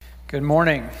Good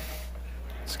morning.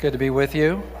 It's good to be with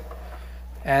you.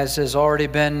 As has already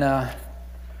been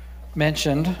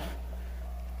mentioned,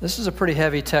 this is a pretty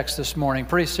heavy text this morning,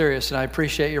 pretty serious, and I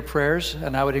appreciate your prayers,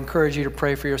 and I would encourage you to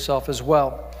pray for yourself as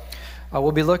well.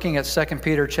 We'll be looking at 2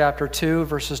 Peter chapter 2,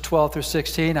 verses 12 through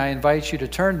 16. I invite you to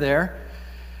turn there.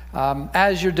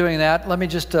 As you're doing that, let me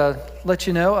just let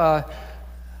you know,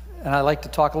 and I'd like to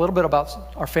talk a little bit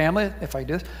about our family, if I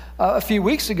do this. A few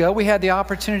weeks ago, we had the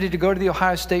opportunity to go to the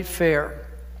Ohio State Fair.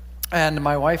 And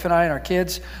my wife and I and our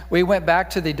kids, we went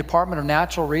back to the Department of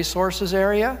Natural Resources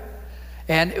area.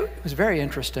 And it was very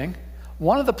interesting.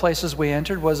 One of the places we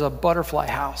entered was a butterfly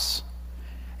house.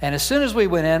 And as soon as we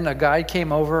went in, a guide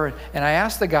came over, and I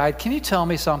asked the guide, can you tell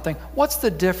me something? What's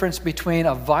the difference between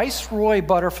a viceroy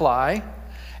butterfly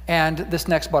and this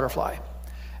next butterfly?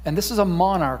 And this is a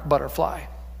monarch butterfly.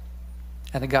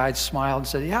 And the guide smiled and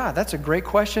said, yeah, that's a great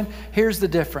question. Here's the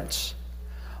difference.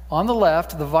 On the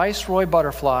left, the viceroy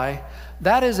butterfly,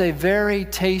 that is a very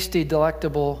tasty,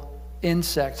 delectable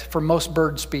insect for most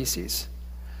bird species.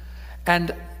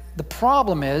 And the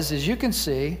problem is, as you can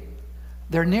see,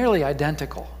 they're nearly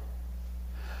identical.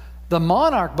 The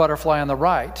monarch butterfly on the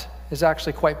right is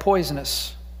actually quite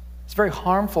poisonous. It's very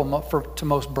harmful to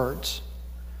most birds.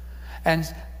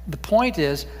 And the point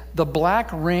is, the black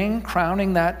ring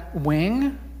crowning that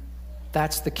wing,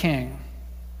 that's the king.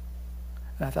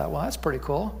 And I thought, well, that's pretty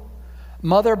cool.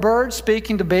 Mother bird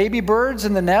speaking to baby birds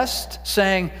in the nest,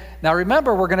 saying, now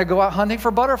remember, we're going to go out hunting for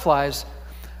butterflies.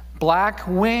 Black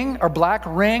wing or black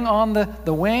ring on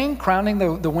the wing, crowning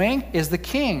the wing, is the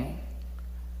king.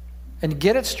 And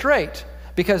get it straight,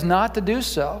 because not to do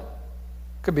so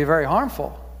could be very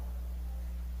harmful.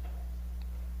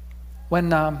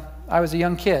 When I was a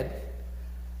young kid,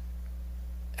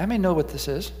 I may know what this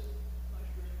is.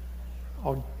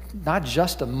 Oh, not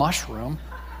just a mushroom.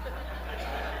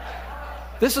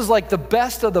 This is like the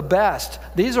best of the best.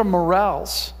 These are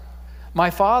morels.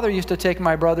 My father used to take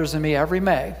my brothers and me every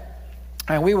May,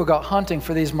 and we would go hunting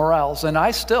for these morels. And I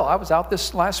was out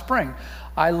this last spring.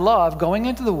 I love going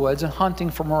into the woods and hunting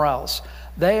for morels.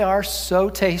 They are so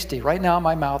tasty. Right now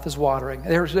my mouth is watering.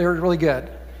 They're really good.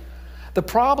 The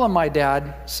problem, my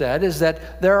dad said, is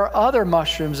that there are other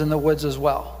mushrooms in the woods as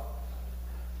well.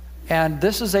 And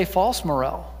this is a false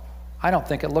morel. I don't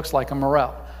think it looks like a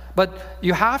morel. But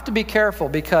you have to be careful,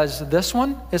 because this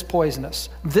one is poisonous.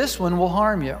 This one will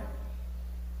harm you.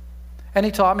 And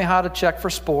he taught me how to check for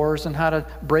spores and how to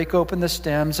break open the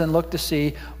stems and look to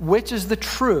see which is the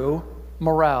true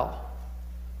morel.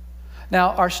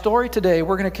 Now, our story today,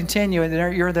 we're going to continue,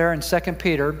 and you're there in 2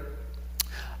 Peter.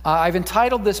 I've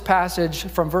entitled this passage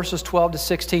from verses 12 to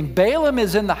 16, Balaam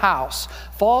is in the house,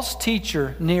 false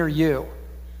teacher near you.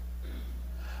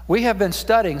 We have been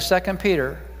studying 2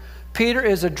 Peter. Peter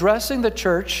is addressing the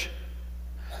church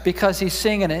because he's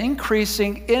seeing an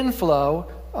increasing inflow,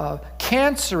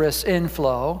 cancerous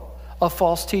inflow of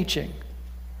false teaching.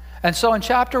 And so in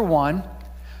chapter 1,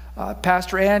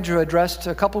 Pastor Andrew addressed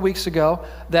a couple weeks ago,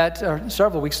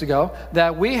 several weeks ago,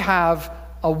 that we have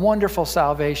a wonderful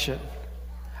salvation.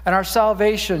 And our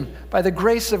salvation, by the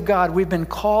grace of God, we've been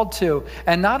called to.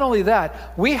 And not only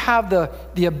that, we have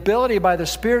the ability by the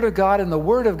Spirit of God and the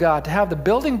Word of God to have the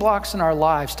building blocks in our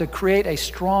lives to create a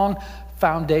strong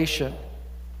foundation.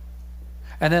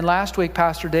 And then last week,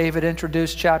 Pastor David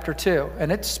introduced chapter 2,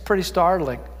 and it's pretty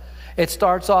startling. It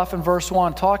starts off in verse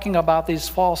 1 talking about these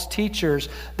false teachers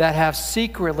that have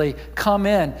secretly come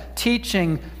in,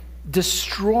 teaching,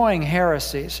 destroying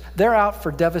heresies. They're out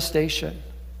for devastation.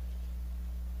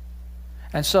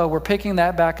 And so we're picking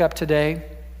that back up today,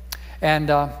 and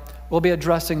we'll be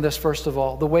addressing this first of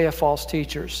all, the way of false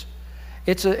teachers.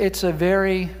 It's a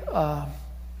very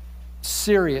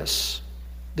serious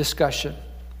discussion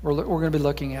we're going to be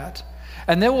looking at.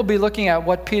 And then we'll be looking at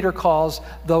what Peter calls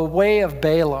the way of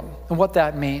Balaam and what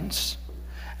that means.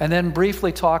 And then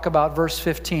briefly talk about verse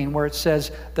 15, where it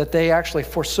says that they actually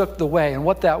forsook the way and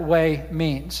what that way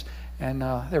means. And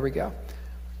there we go.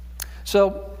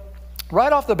 So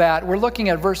right off the bat, we're looking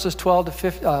at verses 12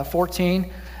 to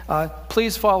 14.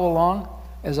 Please follow along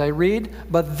as I read.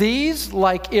 But these,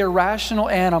 like irrational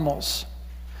animals,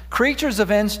 creatures of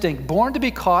instinct, born to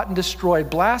be caught and destroyed,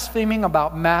 blaspheming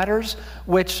about matters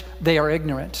which they are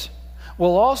ignorant,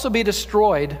 will also be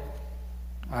destroyed.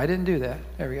 I didn't do that.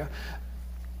 There we go.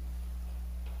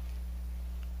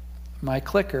 My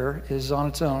clicker is on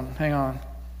its own. Hang on.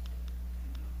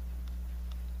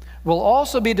 Will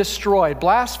also be destroyed,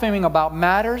 blaspheming about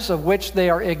matters of which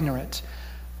they are ignorant,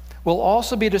 will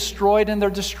also be destroyed in their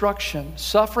destruction,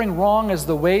 suffering wrong as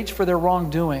the wage for their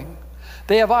wrongdoing.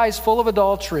 They have eyes full of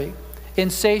adultery,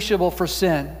 insatiable for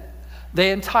sin.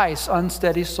 They entice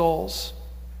unsteady souls.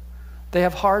 They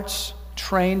have hearts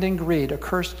trained in greed,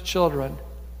 accursed children.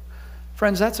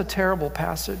 Friends, that's a terrible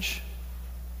passage.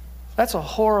 That's a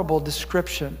horrible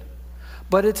description.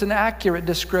 But it's an accurate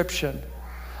description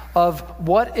of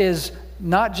what is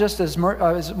not just, as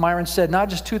Myron said, not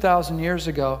just 2,000 years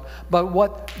ago, but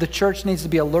what the church needs to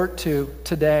be alert to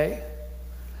today.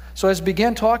 So as we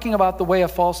begin talking about the way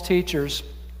of false teachers,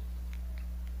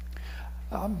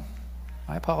 my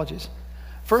apologies.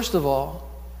 First of all,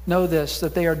 know this,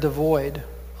 that they are devoid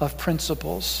of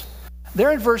principles.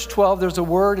 There in verse 12, there's a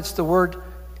word, it's the word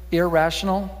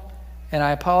irrational. And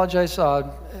I apologize,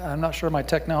 I'm not sure my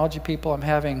technology people, I'm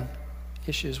having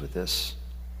issues with this.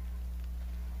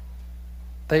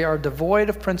 They are devoid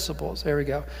of principles. There we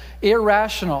go.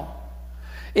 Irrational.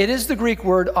 It is the Greek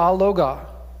word aloga.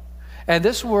 And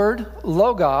this word,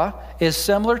 loga, is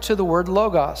similar to the word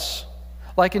logos.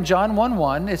 Like in John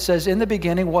 1:1, it says, in the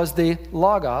beginning was the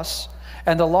logos,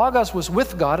 and the logos was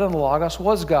with God, and the logos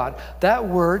was God. That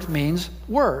word means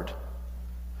word.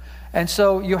 And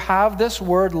so you have this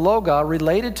word loga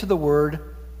related to the word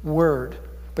word.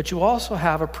 But you also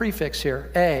have a prefix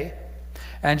here, a.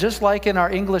 And just like in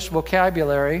our English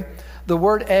vocabulary, the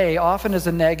word a often is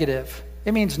a negative.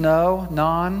 It means no,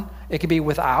 non. It can be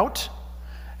without.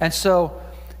 And so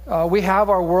we have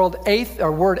our word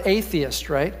atheist,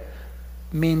 right?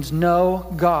 Means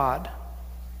no God.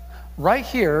 Right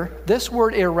here, this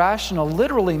word irrational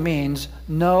literally means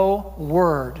no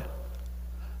word.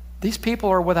 These people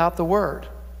are without the word.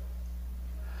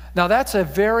 Now that's a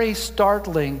very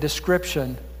startling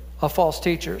description of false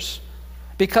teachers,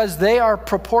 because they are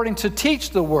purporting to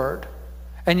teach the word,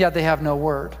 and yet they have no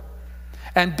word.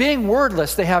 And being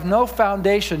wordless, they have no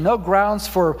foundation, no grounds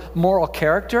for moral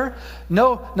character,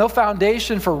 no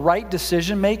foundation for right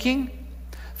decision making,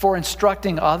 for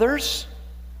instructing others.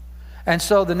 And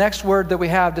so the next word that we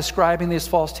have describing these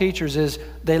false teachers is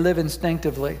they live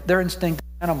instinctively. They're instinctive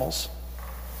animals.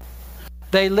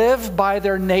 They live by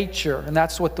their nature, and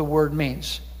that's what the word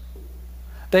means.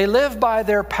 They live by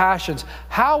their passions.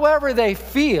 However they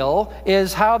feel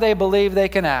is how they believe they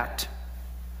can act.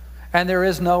 And there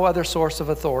is no other source of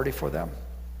authority for them.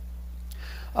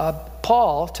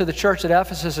 Paul, to the church at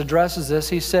Ephesus, addresses this.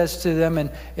 He says to them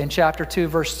in chapter 2,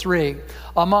 verse 3,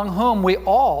 among whom we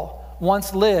all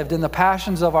once lived in the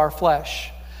passions of our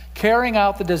flesh, carrying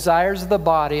out the desires of the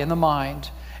body and the mind,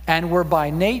 and were by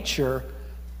nature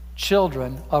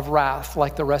children of wrath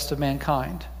like the rest of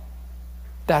mankind.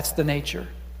 That's the nature.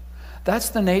 That's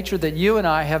the nature that you and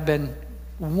I have been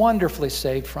wonderfully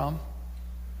saved from.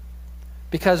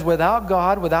 Because without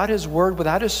God, without His Word,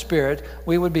 without His Spirit,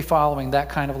 we would be following that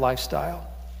kind of lifestyle.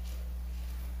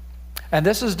 And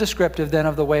this is descriptive then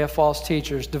of the way of false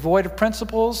teachers, devoid of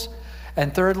principles,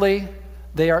 and thirdly,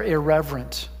 they are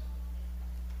irreverent.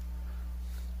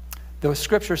 The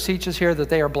Scripture teaches here that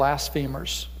they are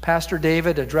blasphemers. Pastor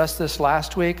David addressed this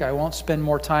last week. I won't spend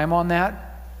more time on that.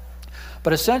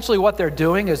 But essentially what they're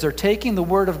doing is they're taking the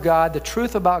Word of God, the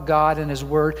truth about God and His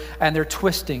Word, and they're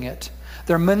twisting it.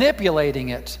 They're manipulating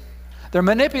it. They're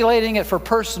manipulating it for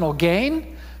personal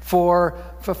gain, for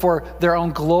their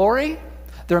own glory.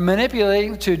 They're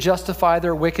manipulating to justify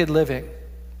their wicked living.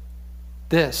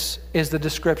 This is the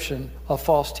description of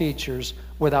false teachers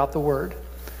without the Word.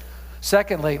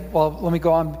 Secondly, well, let me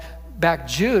go on back.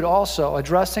 Jude also,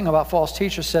 addressing about false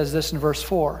teachers, says this in verse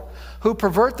 4. Who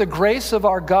pervert the grace of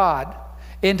our God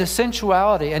into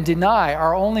sensuality and deny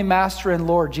our only Master and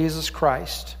Lord, Jesus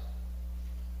Christ.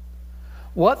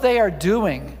 What they are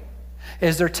doing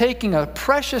is they're taking a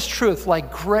precious truth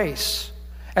like grace.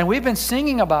 And we've been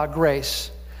singing about grace.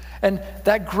 And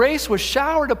that grace was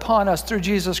showered upon us through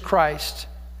Jesus Christ.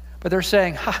 But they're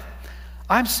saying,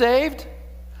 I'm saved.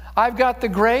 I've got the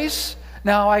grace.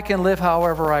 Now I can live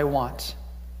however I want.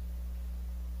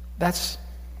 That's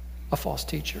a false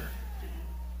teacher.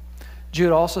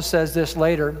 Jude also says this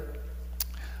later,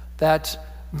 that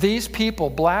these people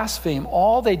blaspheme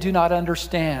all they do not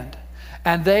understand.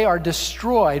 And they are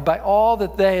destroyed by all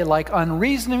that they, like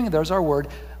unreasoning, there's our word,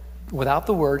 without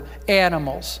the word,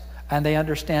 animals. And they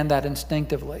understand that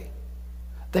instinctively.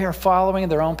 They are following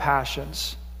their own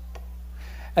passions.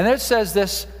 And then it says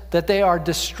this, that they are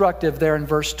destructive there in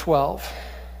verse 12.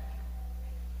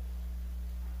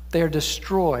 They are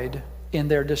destroyed in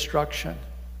their destruction.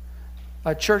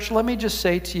 Church, let me just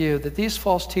say to you that these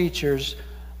false teachers,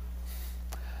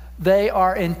 they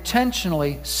are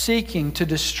intentionally seeking to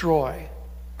destroy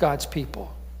God's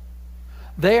people.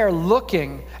 They are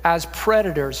looking as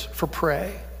predators for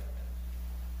prey.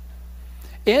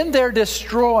 In their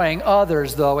destroying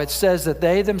others, though, it says that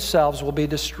they themselves will be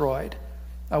destroyed.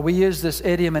 We use this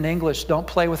idiom in English, don't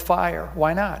play with fire.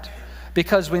 Why not?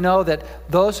 Because we know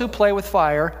that those who play with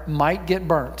fire might get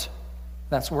burnt.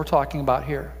 That's what we're talking about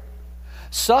here.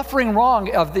 Suffering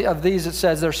wrong, of these it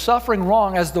says, they're suffering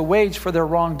wrong as the wage for their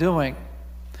wrongdoing.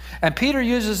 And Peter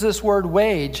uses this word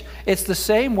wage. It's the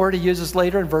same word he uses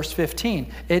later in verse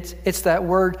 15. It's that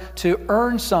word to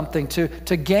earn something, to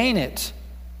gain it.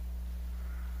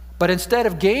 But instead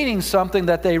of gaining something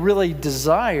that they really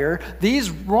desire,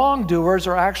 these wrongdoers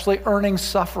are actually earning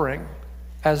suffering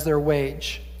as their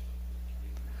wage.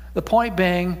 The point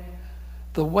being,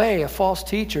 the way of false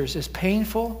teachers is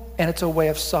painful, and it's a way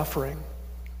of suffering.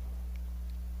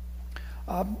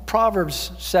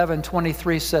 Proverbs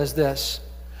 7:23 says this,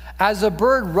 as a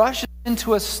bird rushes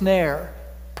into a snare,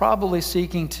 probably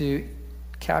seeking to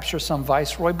capture some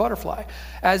viceroy butterfly.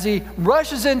 As he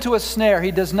rushes into a snare,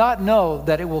 he does not know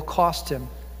that it will cost him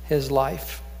his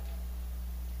life.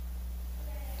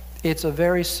 It's a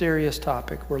very serious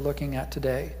topic we're looking at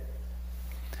today.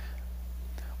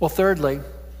 Well, thirdly,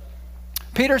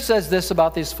 Peter says this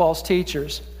about these false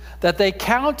teachers, that they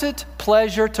count it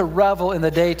pleasure to revel in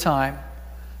the daytime.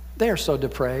 They are so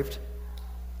depraved.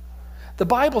 The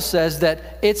Bible says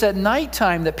that it's at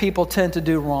nighttime that people tend to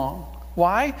do wrong.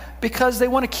 Why? Because they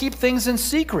want to keep things in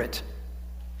secret.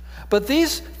 But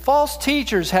these false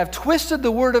teachers have twisted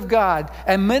the Word of God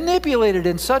and manipulated it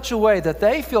in such a way that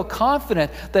they feel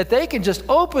confident that they can just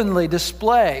openly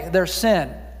display their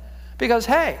sin. Because,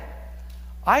 hey,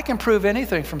 I can prove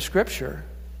anything from Scripture.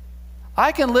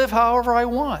 I can live however I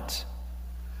want.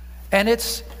 And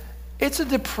it's a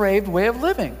depraved way of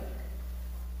living.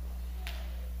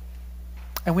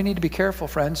 And we need to be careful,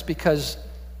 friends, because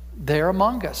they're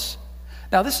among us.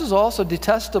 Now, this is also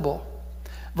detestable.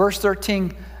 Verse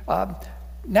 13,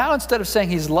 now instead of saying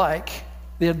he's like,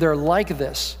 they're like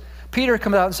this. Peter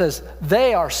comes out and says,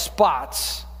 they are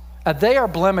spots. They are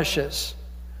blemishes.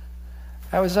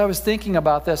 As I was thinking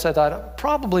about this, I thought,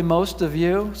 probably most of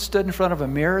you stood in front of a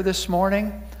mirror this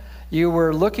morning. You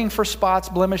were looking for spots,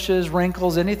 blemishes,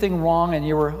 wrinkles, anything wrong, and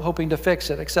you were hoping to fix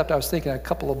it. Except I was thinking a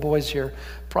couple of boys here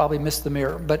probably missed the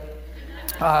mirror. But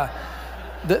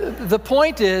the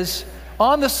point is,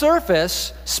 on the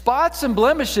surface, spots and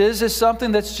blemishes is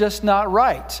something that's just not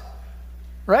right.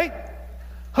 Right?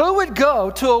 Who would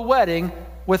go to a wedding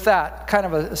with that kind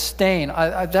of a stain?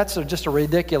 That's just a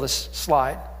ridiculous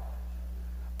slide.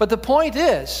 But the point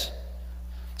is,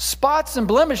 spots and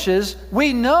blemishes,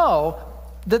 we know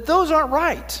that those aren't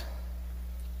right.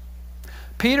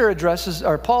 Paul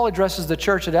addresses the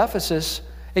church at Ephesus.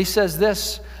 He says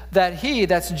this, that he,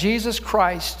 that's Jesus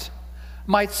Christ,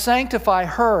 might sanctify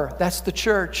her, that's the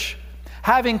church,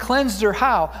 having cleansed her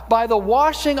how? By the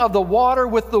washing of the water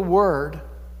with the word,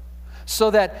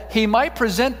 so that he might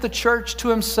present the church to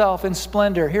himself in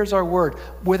splendor, here's our word,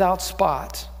 without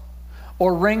spot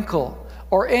or wrinkle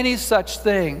or any such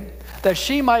thing, that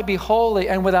she might be holy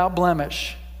and without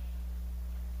blemish.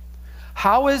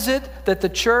 How is it that the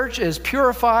church is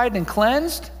purified and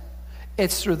cleansed?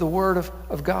 It's through the word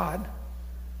of God.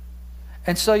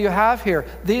 And so you have here,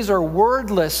 these are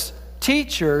wordless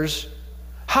teachers.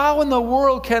 How in the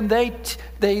world can they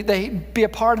be a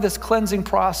part of this cleansing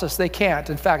process? They can't.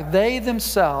 In fact, they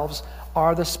themselves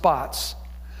are the spots.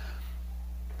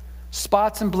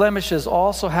 Spots and blemishes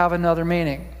also have another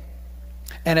meaning.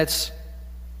 And it's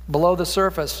below the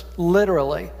surface,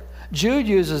 literally. Jude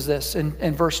uses this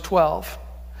in verse 12.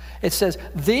 It says,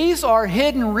 these are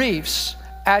hidden reefs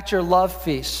at your love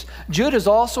feasts. Jude is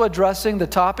also addressing the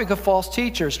topic of false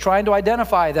teachers, trying to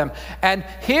identify them. And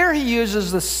here he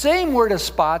uses the same word as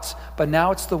spots, but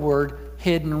now it's the word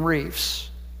hidden reefs.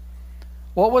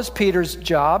 What was Peter's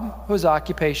job, his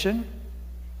occupation?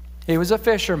 He was a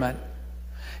fisherman.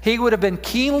 He would have been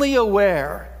keenly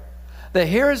aware that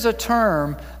here is a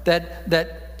term that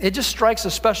it just strikes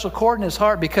a special chord in his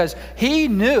heart, because he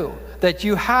knew that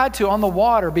you had to, on the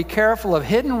water, be careful of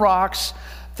hidden rocks,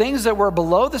 things that were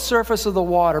below the surface of the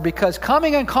water, because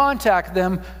coming in contact with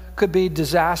them could be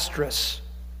disastrous.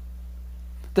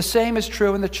 The same is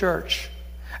true in the church.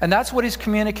 And that's what he's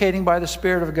communicating by the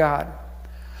Spirit of God.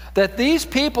 That these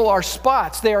people are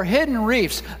spots, they are hidden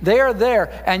reefs, they are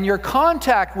there, and your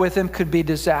contact with them could be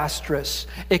disastrous.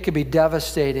 It could be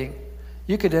devastating.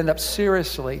 You could end up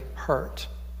seriously hurt.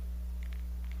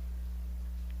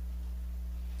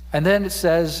 And then it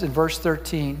says in verse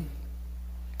 13,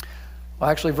 well,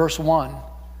 actually verse 1,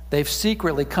 they've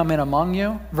secretly come in among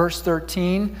you. Verse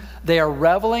 13, they are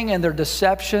reveling in their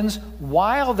deceptions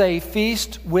while they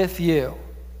feast with you.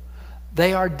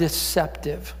 They are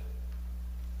deceptive.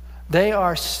 They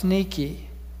are sneaky.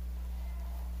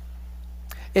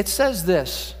 It says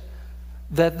this,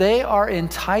 that they are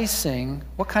enticing,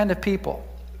 what kind of people?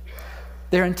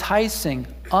 They're enticing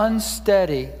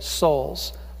unsteady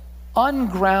souls,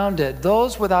 ungrounded,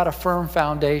 those without a firm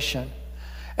foundation.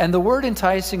 And the word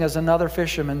enticing is another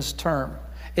fisherman's term.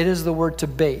 It is the word to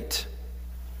bait.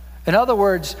 In other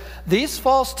words, these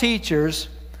false teachers,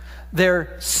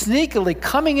 they're sneakily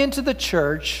coming into the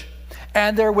church,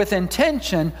 and they're with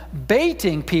intention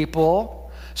baiting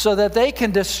people so that they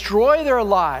can destroy their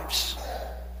lives.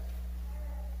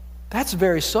 That's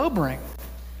very sobering.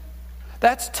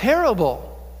 That's terrible.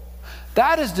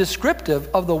 That is descriptive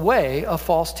of the way of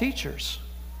false teachers.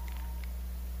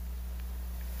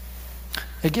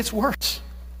 It gets worse.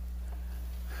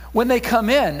 When they come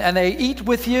in and they eat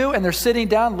with you and they're sitting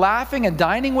down laughing and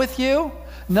dining with you,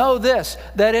 know this,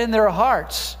 that in their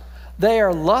hearts they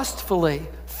are lustfully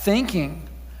thinking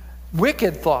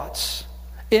wicked thoughts,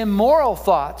 immoral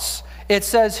thoughts. It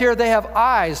says here they have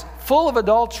eyes full of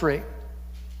adultery.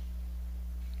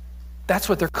 That's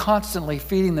what they're constantly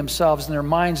feeding themselves and their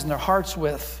minds and their hearts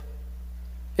with.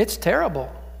 It's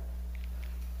terrible.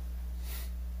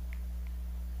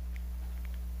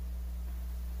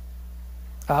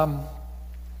 I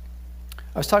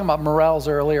was talking about morels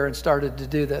earlier and started to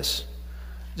do this.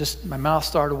 Just my mouth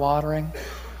started watering.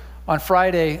 On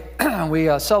Friday,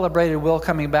 we celebrated Will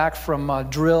coming back from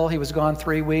drill. He was gone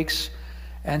 3 weeks.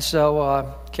 And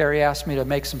so Carrie asked me to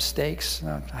make some steaks.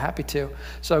 I'm happy to.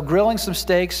 So grilling some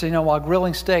steaks, while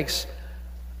grilling steaks,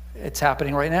 it's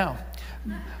happening right now.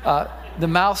 The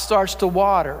mouth starts to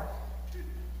water.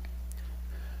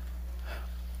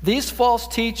 These false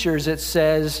teachers, it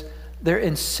says, they're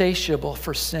insatiable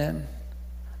for sin.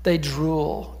 They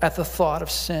drool at the thought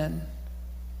of sin.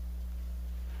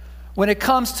 When it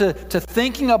comes to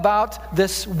thinking about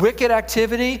this wicked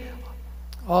activity,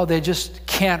 they just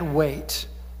can't wait.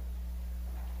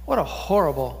 What a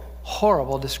horrible,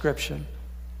 horrible description.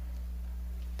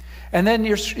 And then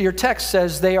your text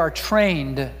says they are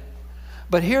trained.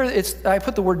 But here I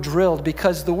put the word drilled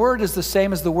because the word is the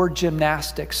same as the word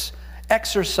gymnastics,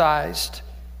 exercised.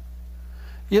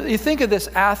 You think of this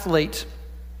athlete.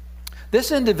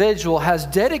 This individual has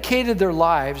dedicated their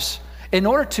lives in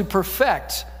order to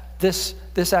perfect this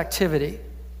activity.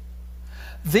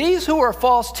 These who are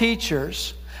false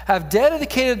teachers have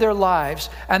dedicated their lives,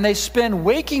 and they spend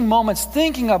waking moments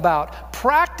thinking about,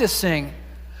 practicing.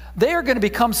 They are going to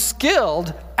become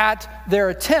skilled at their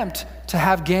attempt to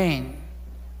have gain.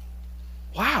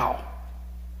 Wow.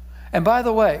 And by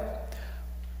the way,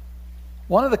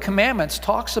 one of the commandments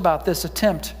talks about this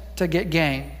attempt to get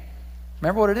gain.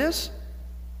 Remember what it is?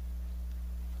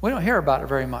 We don't hear about it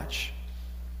very much.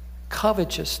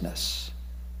 Covetousness.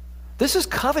 This is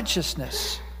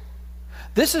covetousness.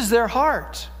 This is their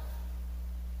heart.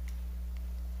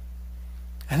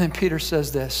 And then Peter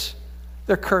says this,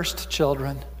 they're cursed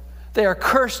children. They are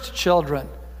cursed children.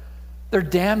 They're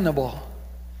damnable.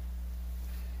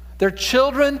 They're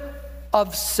children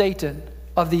of Satan,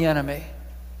 of the enemy.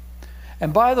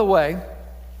 And by the way,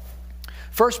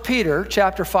 1 Peter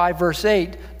chapter 5, verse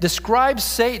 8 describes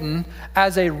Satan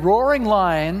as a roaring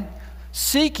lion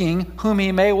seeking whom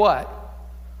he may what?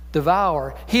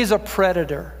 Devour. He's a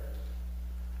predator.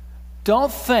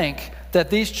 Don't think that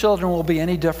these children will be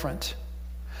any different.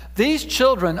 These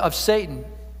children of Satan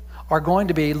are going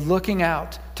to be looking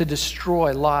out to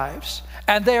destroy lives.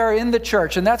 And they are in the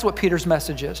church, and that's what Peter's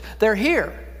message is. They're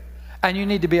here, and you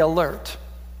need to be alert.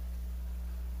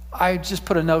 I just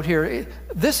put a note here.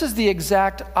 This is the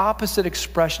exact opposite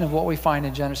expression of what we find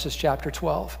in Genesis chapter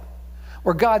 12,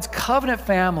 where God's covenant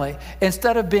family,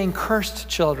 instead of being cursed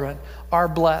children, are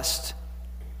blessed.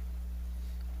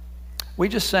 We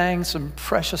just sang some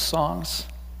precious songs.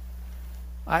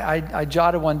 I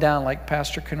jotted one down like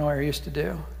Pastor Kenoyer used to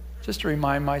do, just to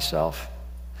remind myself.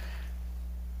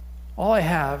 All I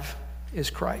have is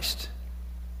Christ.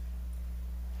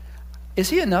 Is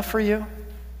he enough for you?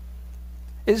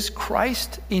 Is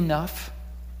Christ enough?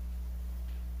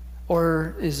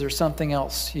 Or is there something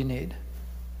else you need?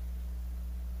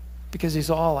 Because he's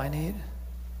all I need.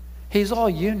 He's all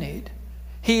you need.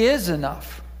 He is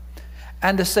enough.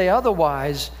 And to say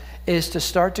otherwise is to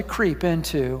start to creep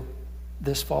into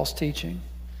this false teaching.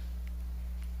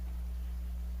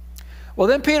 Well,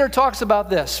 then Peter talks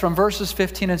about this from verses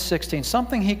 15 and 16,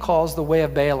 something he calls the way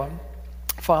of Balaam.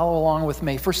 Follow along with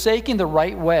me. Forsaking the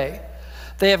right way,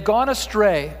 they have gone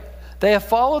astray. They have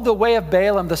followed the way of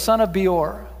Balaam, the son of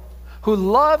Beor, who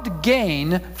loved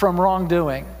gain from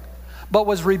wrongdoing, but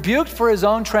was rebuked for his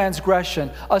own transgression.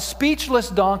 A speechless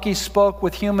donkey spoke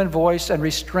with human voice and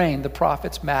restrained the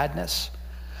prophet's madness.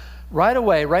 Right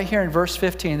away, right here in verse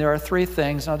 15, there are three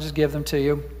things, and I'll just give them to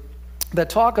you. that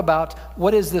talk about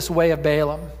what is this way of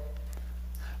Balaam.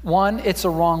 One, it's a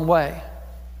wrong way.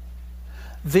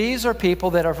 These are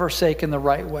people that have forsaken the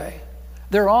right way.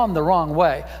 They're on the wrong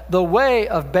way. The way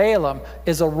of Balaam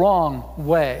is a wrong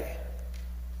way.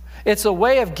 It's a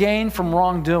way of gain from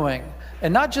wrongdoing.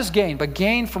 And not just gain, but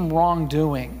gain from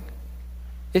wrongdoing.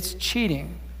 It's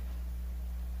cheating.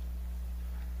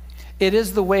 It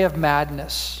is the way of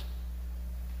madness.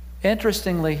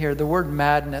 Interestingly here, the word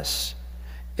madness,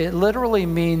 it literally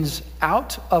means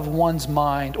out of one's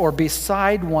mind or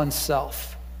beside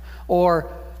oneself.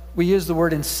 Or we use the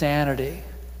word insanity.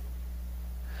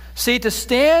 See, to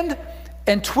stand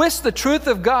and twist the truth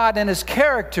of God and His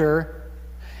character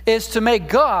is to make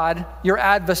God your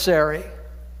adversary.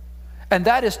 And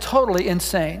that is totally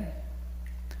insane.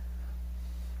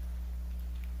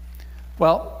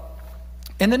 Well,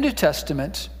 in the New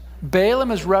Testament,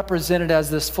 Balaam is represented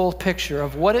as this full picture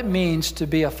of what it means to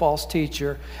be a false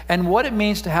teacher and what it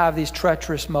means to have these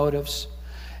treacherous motives.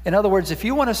 In other words, if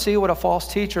you want to see what a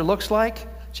false teacher looks like,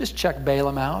 just check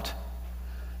Balaam out.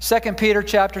 2 Peter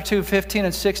chapter 2, 15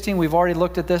 and 16, we've already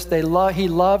looked at this. He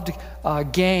loved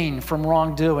gain from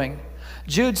wrongdoing.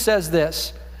 Jude says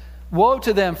this, "Woe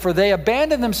to them, for they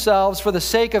abandoned themselves for the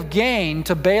sake of gain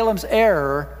to Balaam's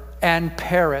error and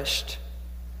perished."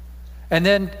 And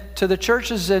then to the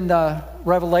churches in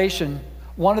Revelation,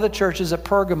 one of the churches at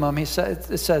Pergamum,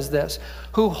 it says this,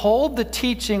 "Who hold the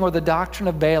teaching or the doctrine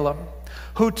of Balaam,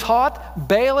 who taught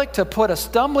Balak to put a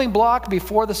stumbling block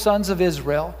before the sons of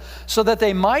Israel, so that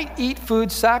they might eat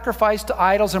food sacrificed to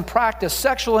idols and practice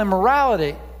sexual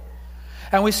immorality."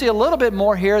 And we see a little bit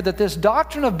more here that this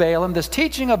doctrine of Balaam, this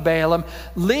teaching of Balaam,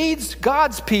 leads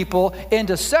God's people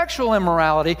into sexual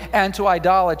immorality and to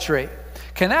idolatry.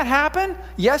 Can that happen?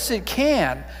 Yes, it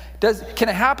can. Can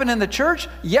it happen in the church?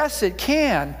 Yes, it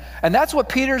can. And that's what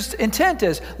Peter's intent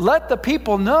is. Let the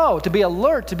people know, to be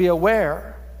alert, to be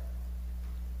aware.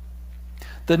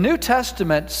 The New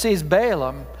Testament sees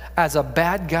Balaam as a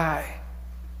bad guy.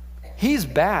 He's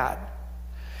bad.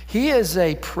 He is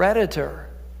a predator.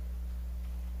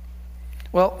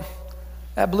 Well,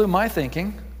 that blew my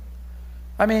thinking.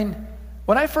 I mean,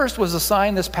 when I first was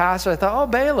assigned this passage, I thought, oh,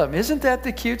 Balaam, isn't that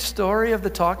the cute story of the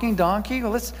talking donkey?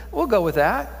 Well, we'll go with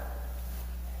that.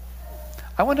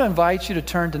 I want to invite you to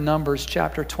turn to Numbers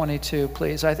chapter 22,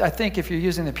 please. I think if you're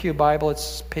using the Pew Bible,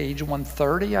 it's page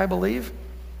 130, I believe.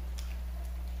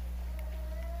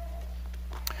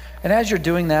 And as you're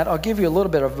doing that, I'll give you a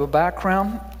little bit of a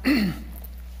background.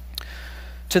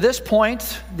 To this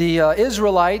point, the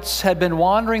Israelites had been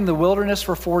wandering the wilderness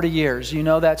for 40 years. You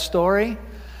know that story?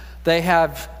 They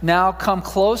have now come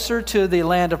closer to the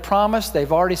land of promise.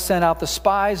 They've already sent out the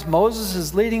spies. Moses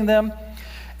is leading them.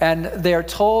 And they're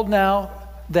told now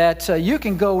that you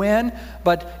can go in,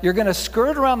 but you're going to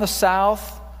skirt around the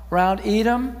south, around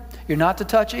Edom. You're not to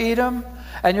touch Edom.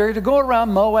 And you're to go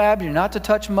around Moab. You're not to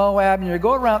touch Moab. And you're to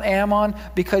go around Ammon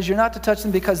because you're not to touch them,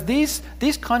 because these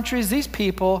countries, these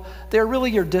people, they're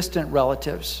really your distant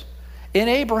relatives. In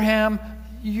Abraham,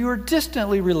 you're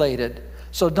distantly related,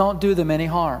 so don't do them any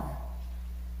harm.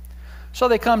 So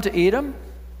they come to Edom.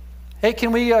 Hey,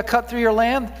 can we cut through your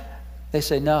land? They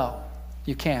say, no,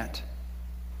 you can't.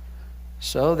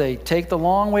 So they take the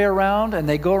long way around, and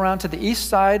they go around to the east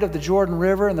side of the Jordan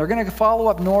River, and they're going to follow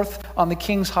up north on the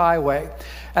King's Highway.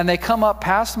 And they come up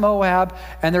past Moab,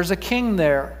 and there's a king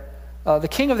there, the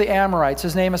king of the Amorites.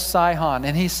 His name is Sihon,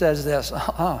 and he says this,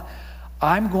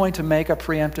 I'm going to make a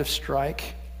preemptive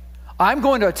strike. I'm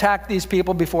going to attack these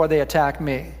people before they attack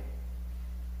me.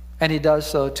 And he does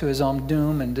so to his own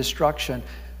doom and destruction.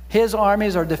 His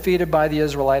armies are defeated by the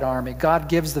Israelite army. God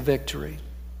gives the victory.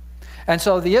 And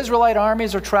so the Israelite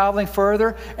armies are traveling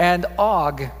further, and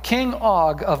Og, King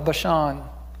Og of Bashan,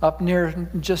 up near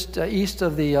just east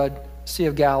of the Sea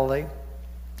of Galilee,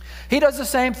 he does the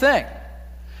same thing.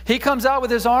 He comes out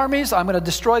with his armies. I'm going to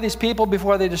destroy these people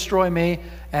before they destroy me.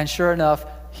 And sure enough,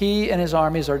 he and his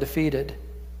armies are defeated.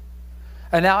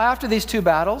 And now after these two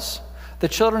battles, the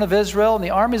children of Israel and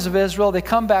the armies of Israel, they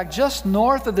come back just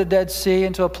north of the Dead Sea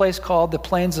into a place called the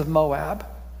Plains of Moab,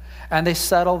 and they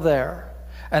settle there.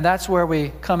 And that's where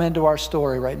we come into our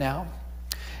story right now.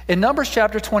 In Numbers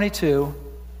chapter 22,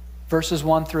 verses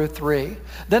 1 through 3,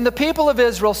 then the people of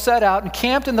Israel set out and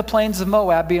camped in the plains of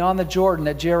Moab beyond the Jordan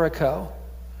at Jericho.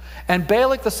 And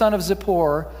Balak the son of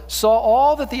Zippor saw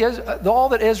all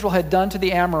that Israel had done to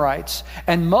the Amorites,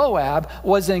 and Moab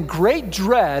was in great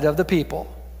dread of the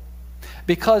people,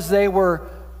 because they were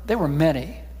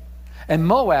many. And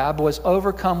Moab was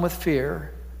overcome with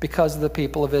fear because of the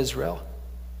people of Israel.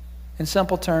 In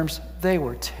simple terms, they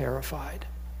were terrified,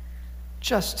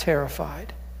 just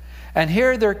terrified. And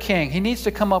here their king, he needs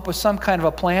to come up with some kind of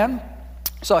a plan.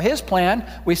 So his plan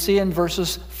we see in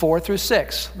verses 4 through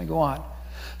 6. Let me go on.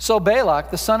 So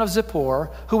Balak, the son of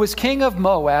Zippor, who was king of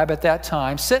Moab at that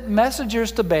time, sent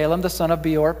messengers to Balaam, the son of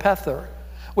Beor-Pethor,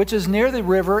 which is near the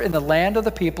river in the land of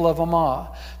the people of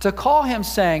Ammah, to call him,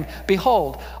 saying,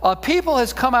 Behold, a people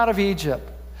has come out of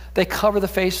Egypt. They cover the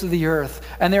face of the earth,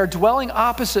 and they are dwelling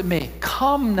opposite me.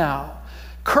 Come now,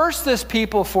 curse this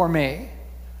people for me,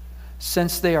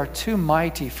 since they are too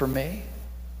mighty for me.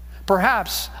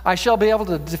 Perhaps I shall be able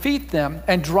to defeat them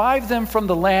and drive them from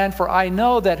the land, for I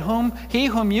know that he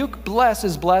whom you bless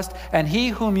is blessed, and he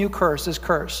whom you curse is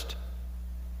cursed.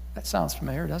 That sounds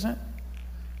familiar, doesn't it?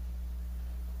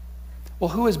 Well,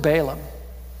 who is Balaam?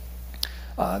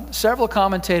 Several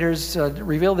commentators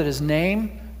reveal that his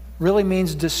name really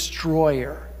means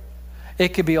destroyer. It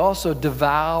could be also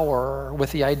devourer,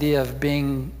 with the idea of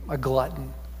being a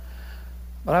glutton.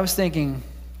 But I was thinking,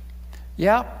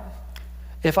 yeah,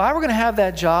 if I were going to have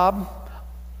that job,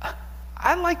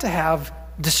 I'd like to have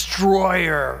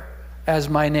destroyer as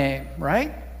my name,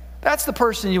 right? That's the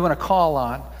person you want to call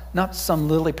on, not some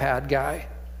lily pad guy.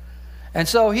 And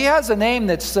so he has a name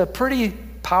that's pretty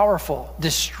powerful,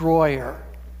 destroyer.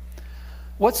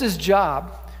 What's his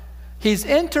job? He's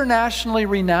internationally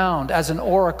renowned as an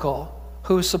oracle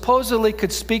who supposedly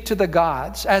could speak to the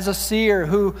gods, as a seer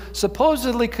who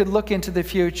supposedly could look into the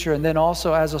future, and then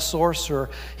also as a sorcerer.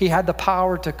 He had the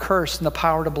power to curse and the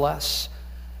power to bless.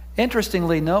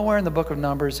 Interestingly, nowhere in the book of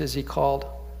Numbers is he called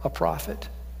a prophet.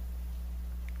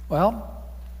 Well,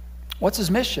 what's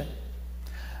his mission?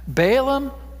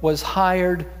 Balaam was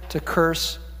hired to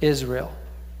curse Israel.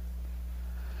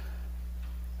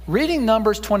 Reading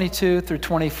Numbers 22 through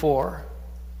 24,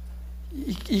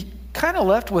 you kind of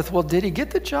left with, well, did he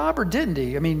get the job or didn't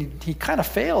he? I mean, he kind of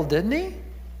failed, didn't he?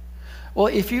 Well,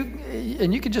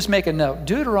 and you could just make a note,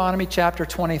 Deuteronomy chapter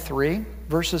 23,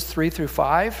 verses 3 through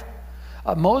 5,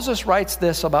 Moses writes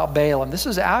this about Balaam. This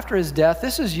is after his death.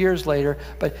 This is years later,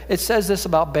 but it says this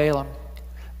about Balaam,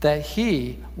 that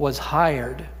he was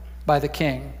hired by the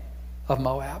king of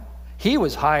Moab. He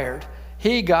was hired.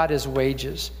 He got his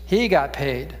wages. He got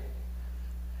paid.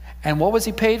 And what was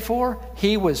he paid for?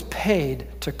 He was paid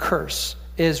to curse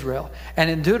Israel. And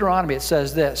in Deuteronomy it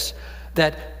says this,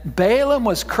 that Balaam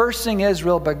was cursing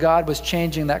Israel, but God was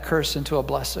changing that curse into a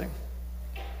blessing.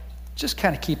 Just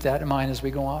kind of keep that in mind as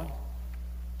we go on.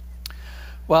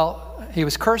 Well, he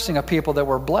was cursing a people that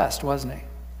were blessed, wasn't he?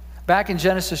 Back in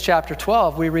Genesis chapter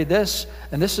 12, we read this,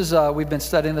 and this is, we've been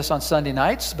studying this on Sunday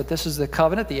nights, but this is the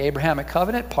covenant, the Abrahamic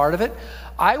covenant, part of it.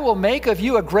 I will make of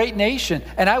you a great nation,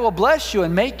 and I will bless you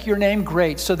and make your name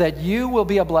great, so that you will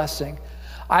be a blessing.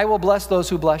 I will bless those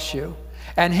who bless you,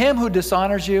 and him who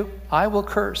dishonors you, I will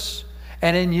curse.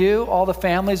 And in you, all the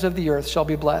families of the earth shall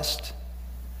be blessed.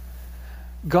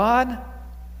 God,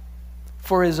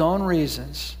 for his own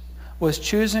reasons, was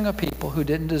choosing a people who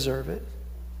didn't deserve it.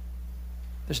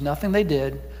 There's nothing they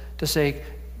did to say,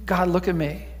 God, look at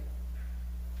me.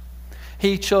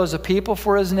 He chose a people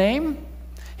for his name.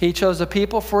 He chose a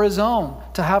people for his own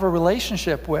to have a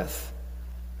relationship with.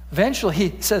 Eventually,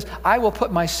 he says, I will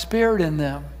put my spirit in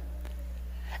them.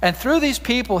 And through these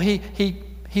people, he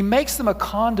makes them a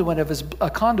conduit of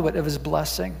his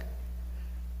blessing.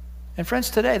 And friends,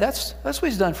 today, that's what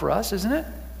he's done for us, isn't it?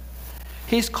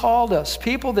 He's called us,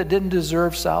 people that didn't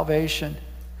deserve salvation,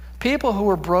 people who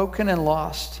were broken and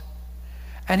lost.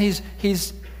 And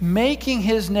he's making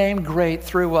his name great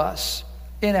through us,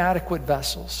 inadequate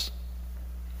vessels.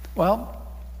 Well,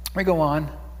 we go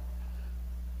on.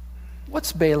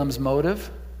 What's Balaam's motive?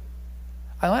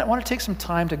 I want to take some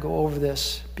time to go over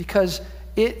this because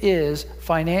it is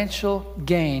financial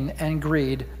gain and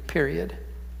greed, period.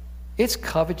 It's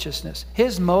covetousness.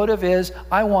 His motive is,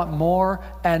 I want more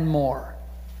and more.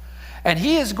 And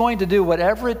he is going to do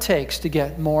whatever it takes to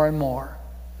get more and more.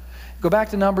 Go back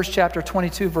to Numbers chapter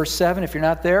 22, verse 7. If you're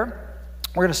not there,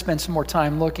 we're going to spend some more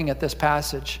time looking at this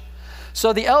passage.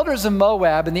 So the elders of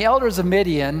Moab and the elders of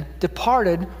Midian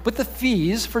departed with the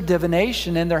fees for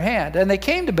divination in their hand. And they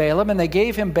came to Balaam and they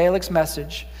gave him Balak's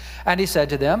message. And he said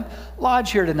to them,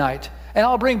 lodge here tonight, and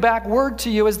I'll bring back word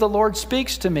to you as the Lord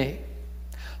speaks to me.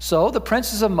 So the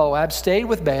princes of Moab stayed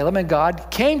with Balaam, and God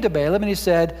came to Balaam and he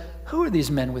said, who are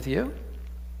these men with you?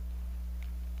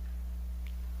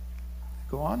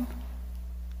 Go on.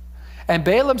 And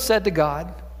Balaam said to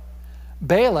God,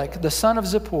 Balak, the son of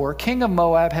Zippor, king of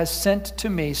Moab, has sent to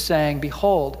me, saying,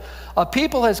 behold, a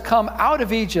people has come out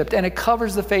of Egypt, and it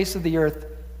covers the face of the earth.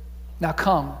 Now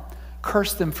come,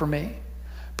 curse them for me.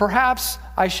 Perhaps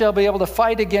I shall be able to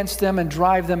fight against them and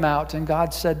drive them out. And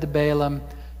God said to Balaam,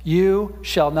 you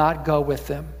shall not go with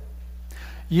them.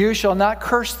 You shall not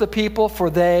curse the people, for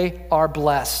they are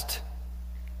blessed.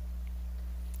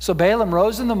 So Balaam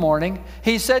rose in the morning.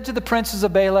 He said to the princes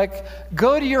of Balak,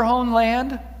 go to your own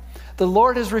land. The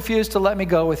Lord has refused to let me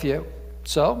go with you.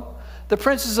 So the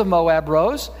princes of Moab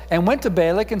rose and went to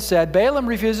Balak and said, Balaam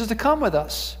refuses to come with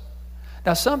us.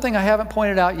 Now, something I haven't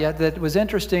pointed out yet that was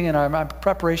interesting in my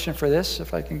preparation for this,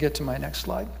 if I can get to my next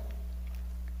slide.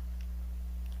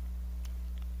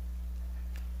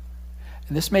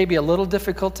 And this may be a little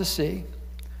difficult to see,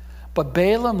 but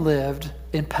Balaam lived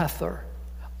in Pethor,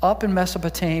 up in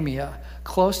Mesopotamia,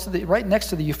 close to right next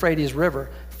to the Euphrates River,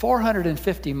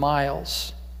 450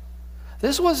 miles.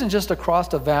 This wasn't just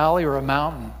across a valley or a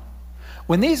mountain.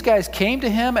 When these guys came to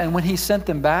him and when he sent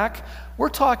them back, we're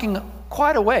talking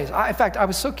quite a ways. In fact, I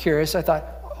was so curious, I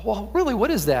thought, well, really,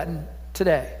 what is that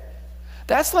today?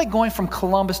 That's like going from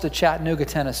Columbus to Chattanooga,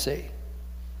 Tennessee.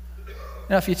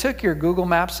 Now, if you took your Google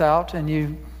Maps out and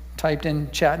you typed in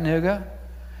Chattanooga,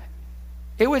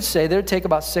 it would say that it would take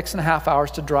about 6.5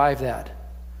 hours to drive that.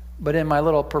 But in my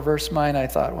little perverse mind, I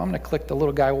thought, well, I'm going to click the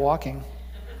little guy walking.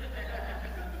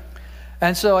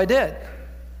 And so I did.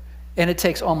 And it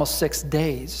takes almost 6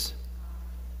 days.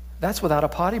 That's without a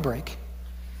potty break.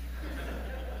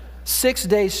 6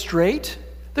 days straight.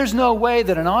 There's no way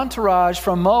that an entourage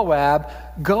from Moab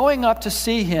going up to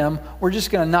see him, we're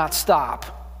just going to not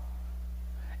stop.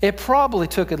 It probably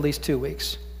took at least 2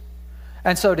 weeks.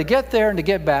 And so to get there and to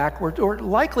get back, we're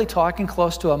likely talking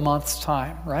close to a month's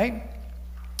time, right?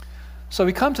 So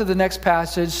we come to the next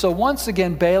passage. So once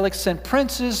again, Balak sent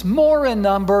princes, more in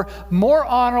number, more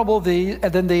honorable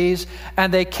than these,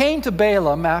 and they came to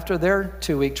Balaam after their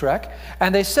 2-week trek,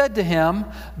 and they said to him,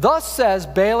 thus says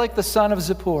Balak the son of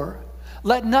Zippor,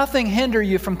 let nothing hinder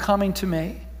you from coming to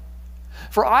me.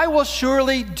 For I will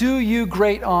surely do you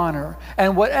great honor,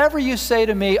 and whatever you say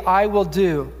to me, I will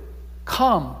do.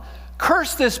 Come,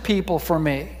 curse this people for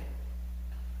me.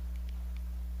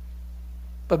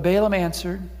 But Balaam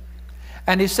answered,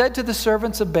 and he said to the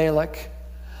servants of Balak,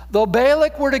 though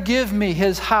Balak were to give me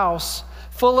his house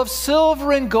full of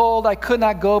silver and gold, I could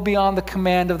not go beyond the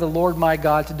command of the Lord my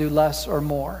God to do less or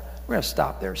more. We're going to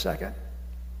stop there a second.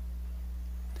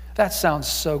 That sounds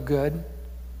so good.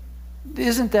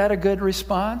 Isn't that a good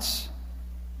response?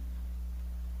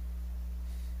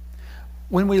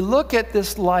 When we look at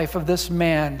this life of this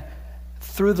man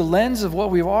through the lens of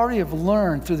what we've already have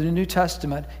learned through the New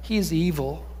Testament, he's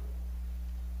evil.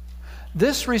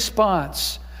 This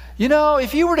response,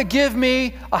 if you were to give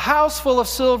me a house full of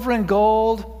silver and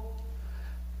gold,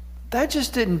 that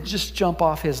just didn't just jump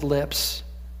off his lips.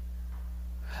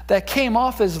 That came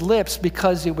off his lips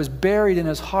because it was buried in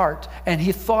his heart, and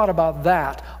he thought about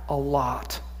that a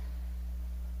lot.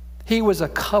 He was a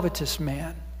covetous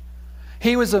man.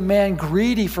 He was a man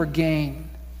greedy for gain.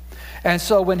 And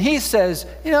so when he says,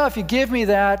 if you give me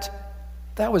that,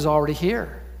 that was already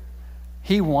here.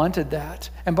 He wanted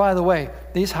that. And by the way,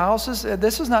 these houses,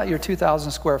 this is not your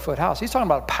 2,000 square foot house. He's talking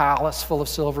about a palace full of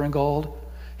silver and gold.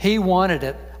 He wanted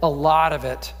it, a lot of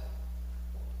it.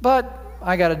 But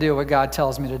I got to do what God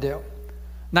tells me to do.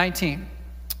 19.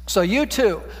 So you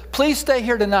too, please stay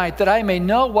here tonight that I may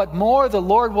know what more the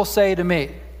Lord will say to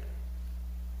me.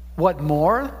 What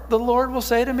more the Lord will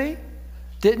say to me?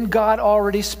 Didn't God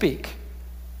already speak?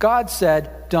 God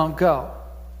said, don't go.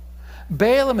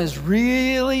 Balaam is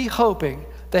really hoping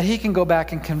that he can go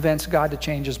back and convince God to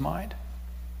change his mind.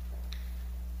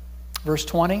 Verse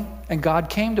 20, and God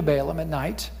came to Balaam at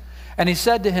night, and he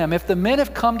said to him, if the men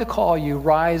have come to call you,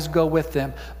 rise, go with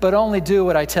them, but only do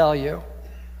what I tell you.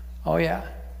 Oh yeah,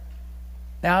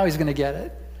 now he's going to get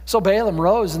it. So Balaam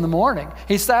rose in the morning.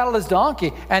 He saddled his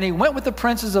donkey, and he went with the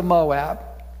princes of Moab.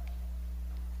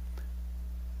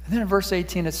 And then in verse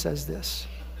 18 it says this,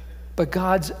 but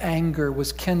God's anger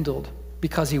was kindled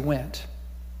because he went.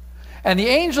 And the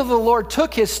angel of the Lord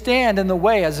took his stand in the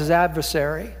way as his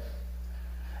adversary.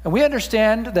 And we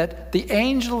understand that the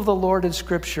angel of the Lord in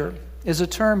Scripture is a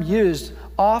term used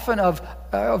often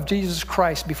of Jesus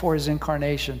Christ before his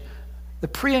incarnation. The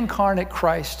pre-incarnate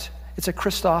Christ, it's a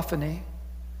Christophany.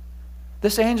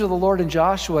 This angel of the Lord in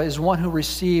Joshua is one who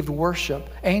received worship.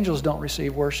 Angels don't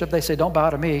receive worship. They say, don't bow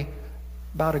to me,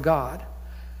 bow to God.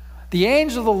 The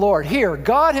angel of the Lord, here,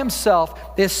 God himself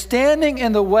is standing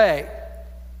in the way.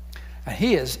 And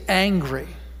he is angry,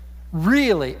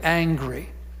 really angry.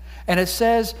 And it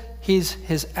says he's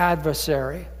his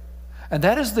adversary. And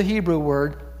that is the Hebrew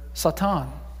word, Satan.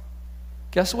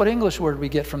 Guess what English word we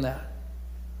get from that?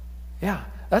 Yeah,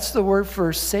 that's the word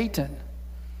for Satan.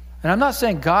 And I'm not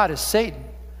saying God is Satan,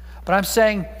 but I'm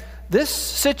saying This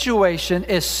situation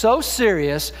is so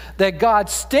serious that God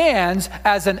stands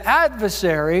as an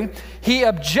adversary. He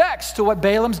objects to what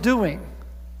Balaam's doing.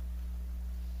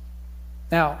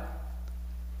 Now,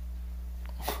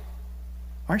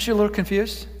 aren't you a little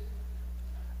confused?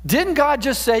 Didn't God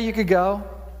just say you could go?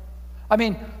 I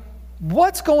mean,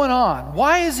 what's going on?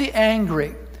 Why is he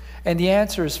angry? And the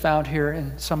answer is found here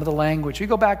in some of the language. We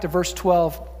go back to verse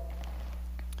 12.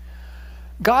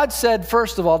 God said,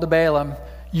 first of all, to Balaam,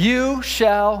 "You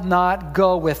shall not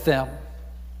go with them."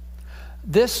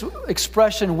 This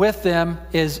expression "with them"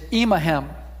 is imahem.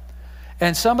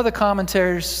 And some of the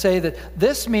commentators say that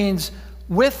this means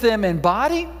with them in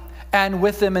body and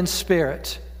with them in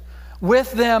spirit.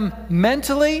 With them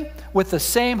mentally, with the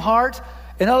same heart.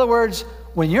 In other words,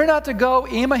 when you're not to go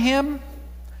imahem,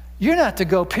 you're not to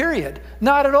go, period.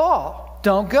 Not at all.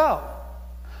 Don't go.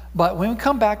 But when we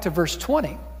come back to verse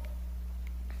 20,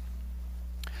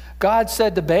 God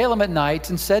said to Balaam at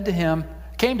night and said to him,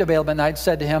 came to Balaam at night and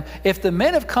said to him, "If the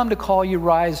men have come to call you,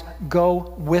 rise,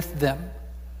 go with them.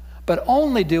 But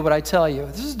only do what I tell you."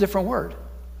 This is a different word.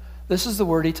 This is the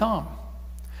word etam,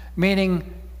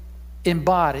 meaning in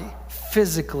body,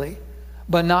 physically,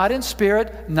 but not in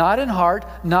spirit, not in heart,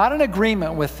 not in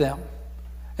agreement with them.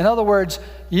 In other words,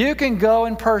 you can go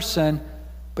in person,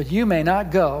 but you may not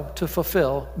go to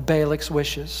fulfill Balak's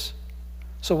wishes.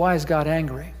 So why is God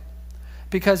angry?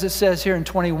 Because it says here in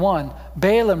 21,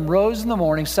 Balaam rose in the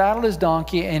morning, saddled his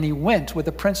donkey, and he went with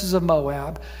the princes of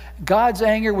Moab. God's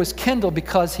anger was kindled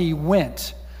because he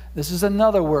went. This is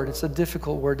another word. It's a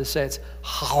difficult word to say. It's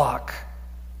halak.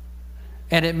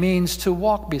 And it means to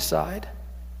walk beside.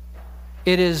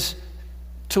 It is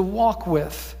to walk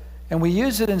with. And we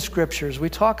use it in scriptures. We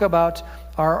talk about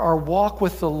our walk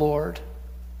with the Lord.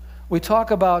 We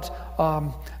talk about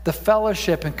the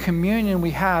fellowship and communion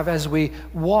we have as we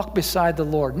walk beside the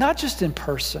Lord, not just in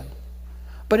person,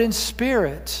 but in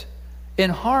spirit, in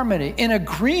harmony, in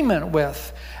agreement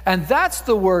with. And that's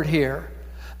the word here,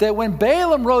 that when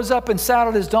Balaam rose up and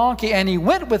saddled his donkey and he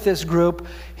went with this group,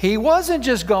 he wasn't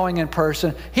just going in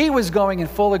person, he was going in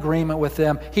full agreement with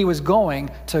them. He was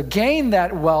going to gain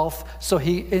that wealth, so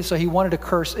he wanted to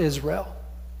curse Israel.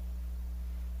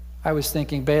 I was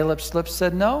thinking Balaam's lips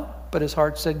said no, but his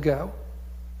heart said go,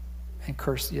 and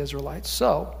cursed the Israelites.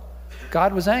 So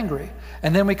God was angry.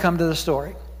 And then we come to the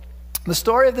story. The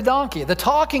story of the donkey, the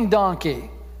talking donkey.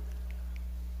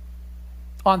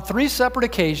 On 3 separate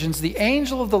occasions, the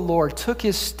angel of the Lord took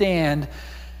his stand,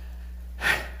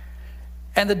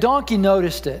 and the donkey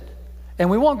noticed it. And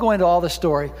we won't go into all the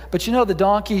story, but you know the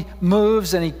donkey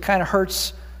moves and he kind of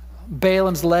hurts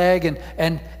Balaam's leg.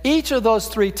 And each of those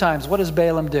 3 times, what does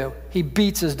Balaam do? He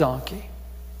beats his donkey.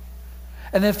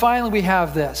 And then finally we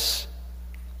have this.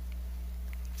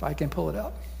 If I can pull it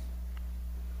up.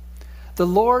 The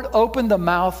Lord opened the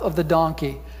mouth of the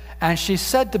donkey, and she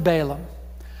said to Balaam,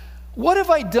 "What have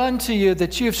I done to you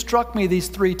that you have struck me these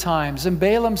 3 times? And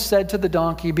Balaam said to the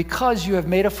donkey, "Because you have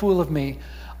made a fool of me,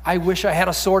 I wish I had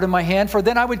a sword in my hand, for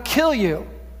then I would kill you."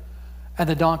 And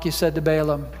the donkey said to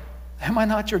Balaam, "Am I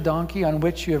not your donkey on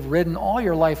which you have ridden all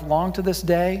your life long to this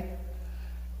day?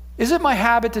 Is it my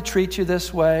habit to treat you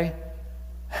this way?"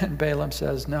 And Balaam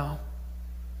says, "No."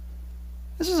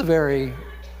 This is a very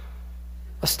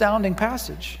astounding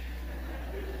passage.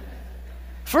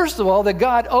 First of all, that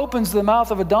God opens the mouth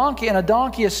of a donkey and a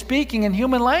donkey is speaking in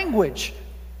human language.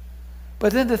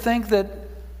 But then to think that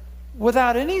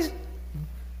without any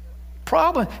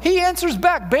problem, he answers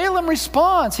back. Balaam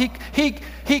responds.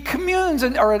 He communes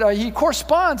or he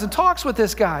corresponds and talks with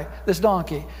this guy, this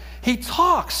donkey. He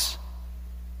talks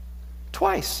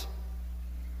twice.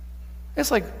 It's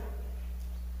like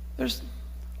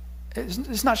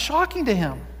it's not shocking to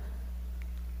him.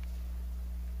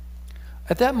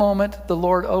 At that moment, the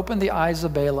Lord opened the eyes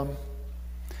of Balaam.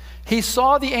 He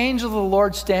saw the angel of the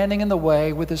Lord standing in the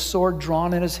way with his sword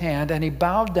drawn in his hand, and he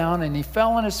bowed down and he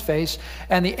fell on his face.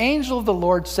 And the angel of the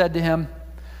Lord said to him,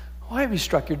 "Why have you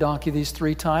struck your donkey these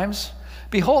 3 times?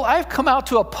 Behold, I've come out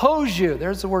to oppose you."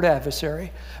 There's the word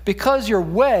adversary. "Because your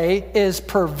way is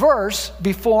perverse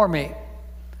before me."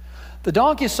 The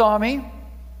donkey saw me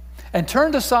and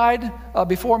turned aside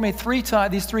before me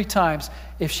these 3 times.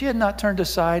 If she had not turned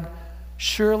aside,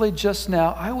 surely just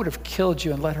now I would have killed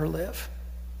you and let her live.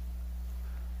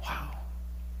 Wow.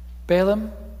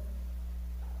 Balaam,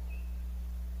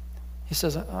 he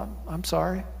says, I'm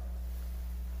sorry.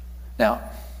 Now,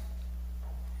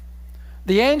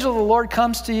 the angel of the Lord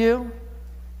comes to you.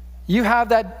 You have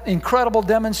that incredible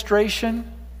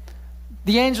demonstration.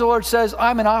 The angel of the Lord says,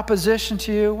 "I'm in opposition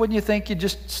to you." Wouldn't you think you'd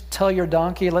just tell your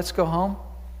donkey, "Let's go home"?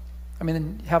 I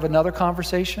mean, have another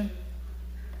conversation?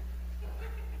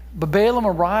 But Balaam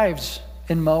arrives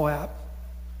in Moab.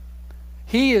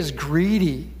 He is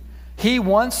greedy. He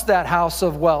wants that house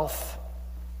of wealth.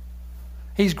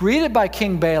 He's greeted by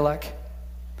King Balak.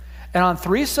 And on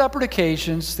 3 separate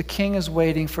occasions, the king is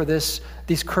waiting for these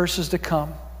curses to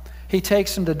come. He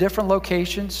takes him to different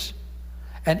locations.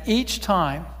 And each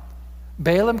time,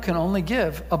 Balaam can only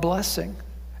give a blessing.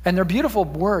 And they're beautiful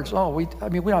words. We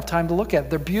don't have time to look at it.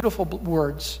 They're beautiful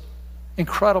words.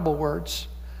 Incredible words.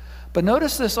 But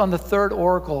notice this on the 3rd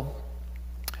oracle.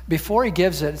 Before he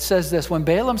gives it, it says this: when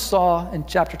Balaam saw in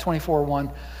chapter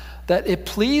 24:1 that it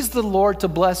pleased the Lord to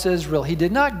bless Israel, he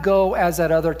did not go as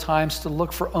at other times to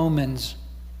look for omens.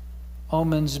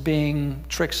 Omens being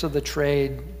tricks of the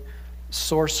trade,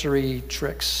 sorcery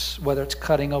tricks, whether it's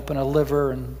cutting open a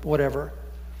liver and whatever.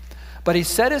 But he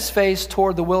set his face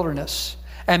toward the wilderness.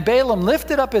 And Balaam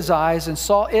lifted up his eyes and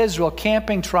saw Israel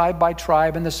camping tribe by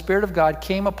tribe, and the Spirit of God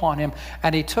came upon him,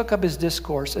 and he took up his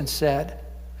discourse and said,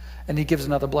 and he gives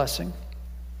another blessing.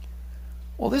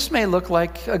 Well, this may look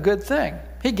like a good thing.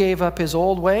 He gave up his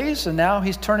old ways, and now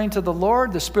he's turning to the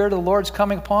Lord. The Spirit of the Lord's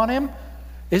coming upon him.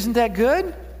 Isn't that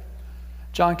good?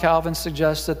 John Calvin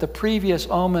suggests that the previous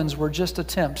omens were just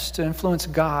attempts to influence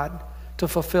God to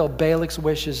fulfill Balak's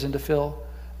wishes and to fill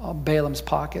Balaam's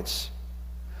pockets.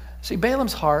 See,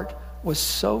 Balaam's heart was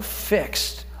so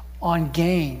fixed on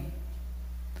gain.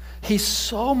 He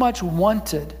so much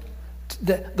wanted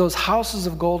those houses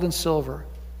of gold and silver.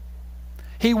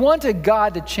 He wanted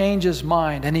God to change his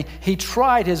mind, and he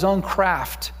tried his own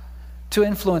craft to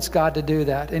influence God to do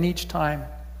that. And each time,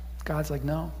 God's like,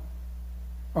 no,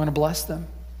 I'm going to bless them.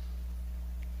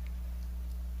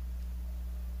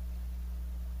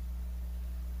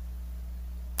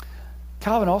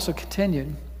 Calvin also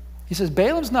continued. He says,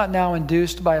 Balaam's not now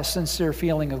induced by a sincere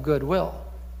feeling of goodwill.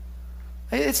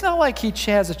 It's not like he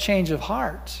has a change of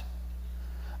heart,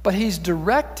 but he's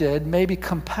directed, maybe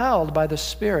compelled by the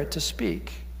Spirit to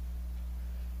speak.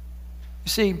 You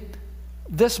see,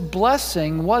 this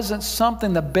blessing wasn't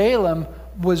something that Balaam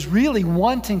was really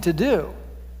wanting to do,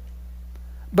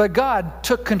 but God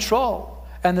took control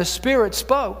and the Spirit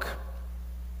spoke.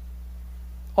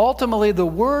 Ultimately, the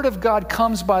Word of God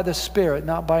comes by the Spirit,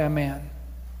 not by a man.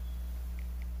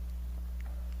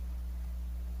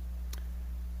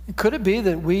 Could it be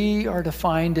that we are to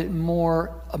find it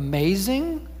more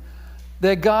amazing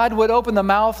that God would open the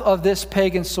mouth of this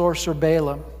pagan sorcerer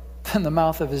Balaam than the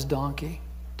mouth of his donkey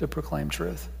to proclaim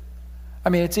truth? I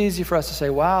mean, it's easy for us to say,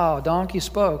 wow, donkey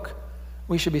spoke.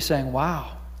 We should be saying,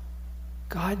 wow,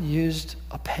 God used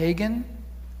a pagan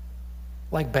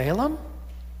like Balaam?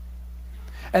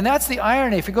 And that's the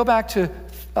irony. If you go back to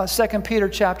 2 Peter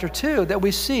chapter 2, that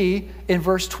we see in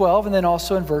verse 12 and then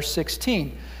also in verse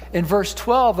 16. In verse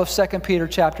 12 of 2 Peter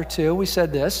chapter 2, we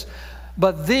said this: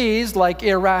 but these, like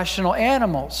irrational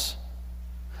animals,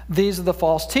 these are the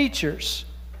false teachers.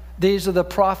 These are the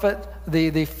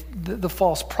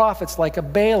false prophets, like a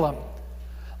Balaam.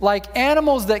 Like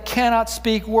animals that cannot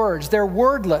speak words. They're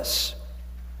wordless.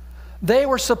 They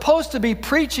were supposed to be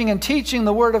preaching and teaching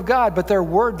the Word of God, but they're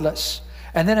wordless.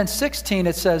 And then in 16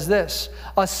 it says this: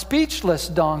 a speechless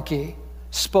donkey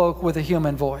spoke with a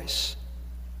human voice.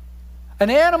 An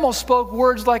animal spoke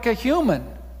words like a human.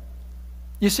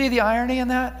 You see the irony in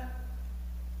that?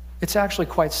 It's actually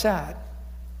quite sad.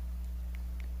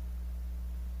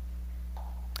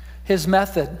 His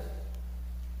method,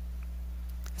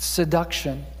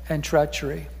 seduction and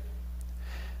treachery.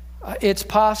 It's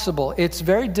possible, it's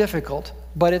very difficult,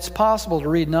 but it's possible to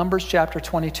read Numbers chapter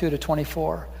 22 to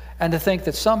 24 and to think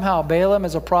that somehow Balaam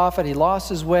is a prophet, he lost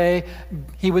his way,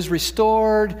 he was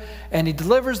restored, and he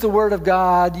delivers the word of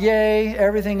God. Yay,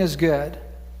 everything is good.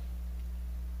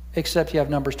 Except you have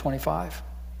Numbers 25.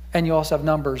 And you also have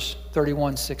Numbers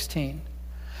 31:16.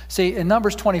 See, in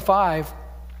Numbers 25,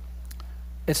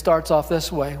 it starts off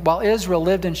this way. While Israel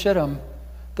lived in Shittim,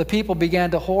 the people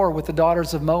began to whore with the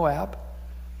daughters of Moab.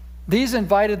 These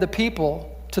invited the people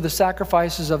to the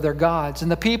sacrifices of their gods, and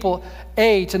the people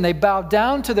ate and they bowed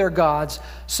down to their gods.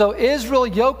 So Israel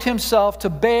yoked himself to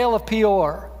Baal of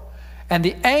Peor, and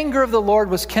the anger of the Lord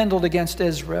was kindled against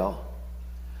Israel.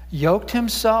 Yoked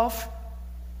himself?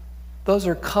 Those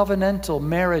are covenantal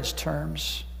marriage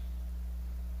terms.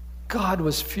 God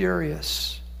was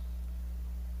furious.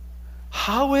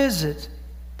 How is it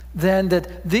then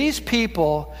that these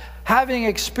people, having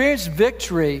experienced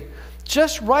victory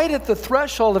just right at the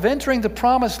threshold of entering the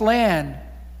promised land,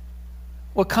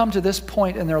 will come to this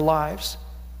point in their lives?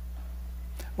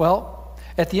 Well,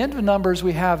 at the end of Numbers,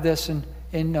 we have this in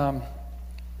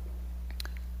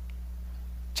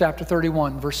chapter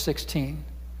 31, verse 16.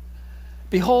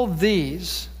 Behold,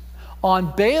 these,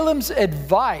 on Balaam's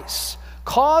advice,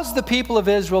 caused the people of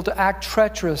Israel to act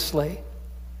treacherously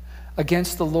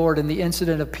against the Lord in the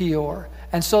incident of Peor.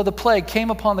 And so the plague came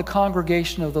upon the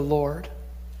congregation of the Lord.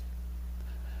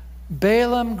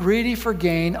 Balaam, greedy for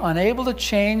gain, unable to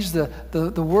change the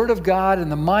word of God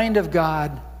and the mind of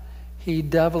God, he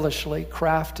devilishly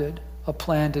crafted a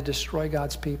plan to destroy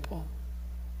God's people.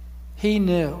 He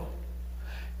knew.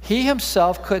 He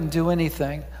himself couldn't do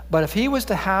anything, but if he was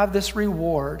to have this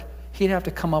reward, he'd have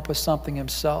to come up with something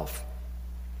himself.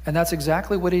 And that's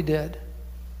exactly what he did.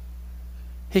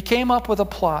 He came up with a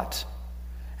plot,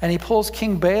 and he pulls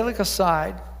King Balak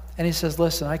aside, and he says,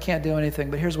 listen, I can't do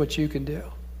anything, but here's what you can do.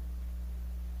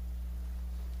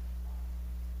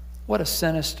 What a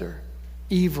sinister,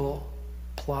 evil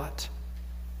plot.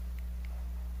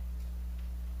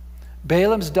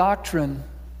 Balaam's doctrine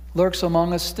lurks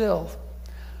among us still.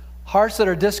 Hearts that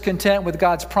are discontent with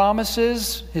God's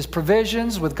promises, his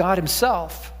provisions, with God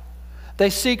himself. They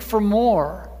seek for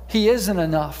more. He isn't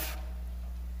enough.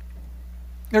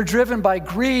 They're driven by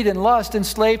greed and lust,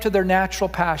 enslaved to their natural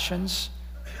passions.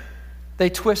 They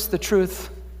twist the truth.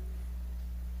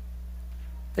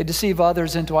 They deceive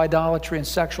others into idolatry and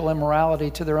sexual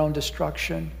immorality to their own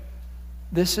destruction.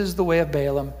 This is the way of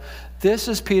Balaam. This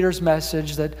is Peter's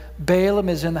message, that Balaam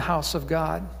is in the house of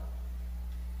God.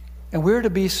 And we're to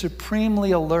be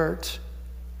supremely alert,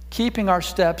 keeping our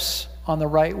steps on the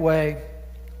right way.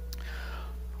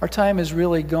 Our time is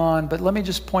really gone, but let me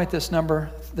just point this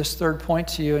third point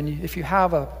to you. And if you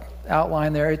have an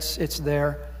outline there, it's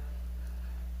there.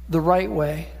 The right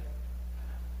way.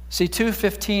 See,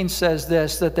 2:15 says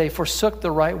this, that they forsook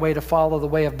the right way to follow the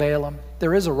way of Balaam.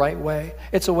 There is a right way.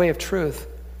 It's a way of truth.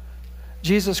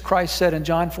 Jesus Christ said in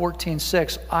John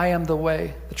 14:6, I am the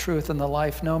way, the truth, and the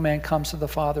life. No man comes to the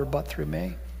Father but through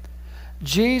me.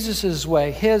 Jesus'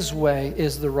 way, his way,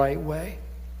 is the right way.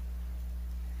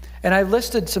 And I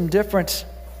listed some different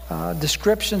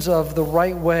descriptions of the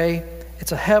right way.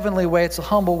 It's a heavenly way, it's a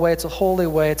humble way, it's a holy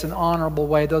way, it's an honorable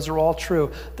way. Those are all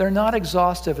true. They're not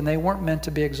exhaustive, and they weren't meant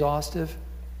to be exhaustive.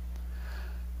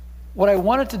 What I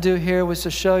wanted to do here was to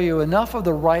show you enough of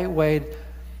the right way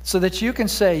so that you can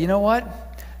say, you know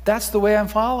what? That's the way I'm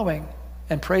following,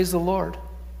 and praise the Lord.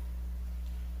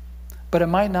 But it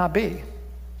might not be.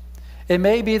 It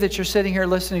may be that you're sitting here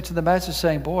listening to the message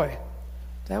saying, boy,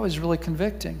 that was really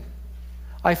convicting.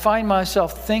 I find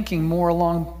myself thinking more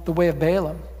along the way of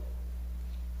Balaam.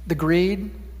 The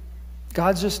greed.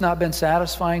 God's just not been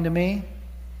satisfying to me.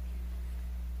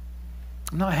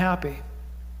 I'm not happy.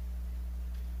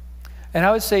 And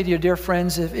I would say to you, dear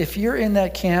friends, if you're in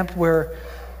that camp where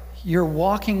you're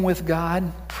walking with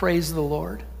God, praise the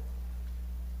Lord.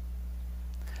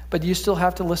 But you still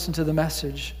have to listen to the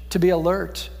message, to be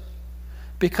alert.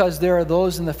 Because there are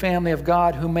those in the family of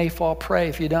God who may fall prey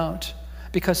if you don't.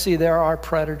 Because, see, there are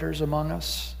predators among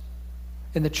us.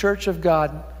 In the church of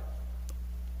God,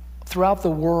 throughout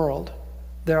the world,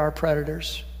 there are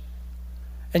predators.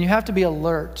 And you have to be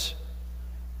alert.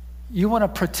 You want to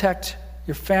protect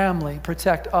your family,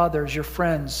 protect others, your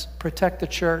friends, protect the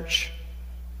church.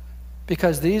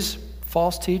 Because these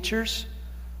false teachers,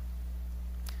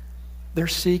 they're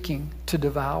seeking to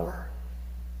devour.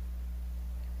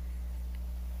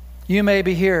 You may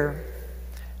be here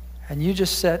and you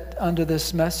just sat under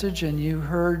this message and you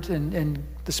heard and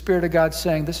the Spirit of God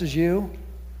saying, this is you.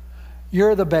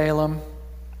 You're the Balaam.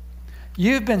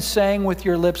 You've been saying with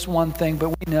your lips one thing, but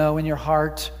we know in your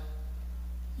heart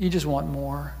you just want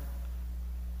more.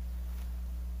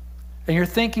 And you're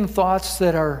thinking thoughts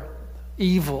that are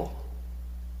evil.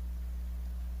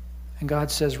 And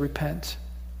God says, repent.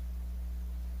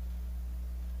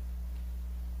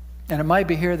 And it might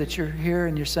be here that you're here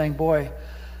and you're saying, boy,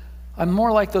 I'm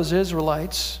more like those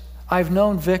Israelites. I've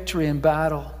known victory in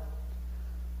battle,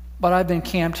 but I've been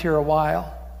camped here a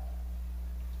while.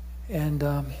 And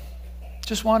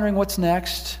just wondering what's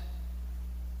next.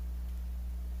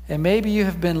 And maybe you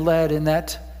have been led in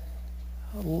that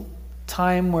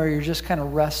time where you're just kind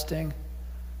of resting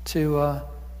to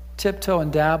tiptoe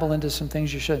and dabble into some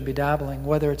things you shouldn't be dabbling,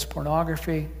 whether it's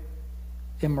pornography,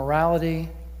 immorality,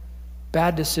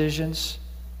 bad decisions.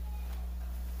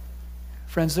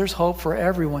 Friends, there's hope for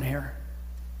everyone here.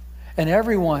 And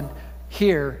everyone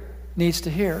here needs to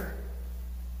hear.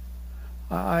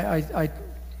 I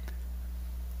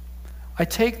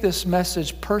take this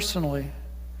message personally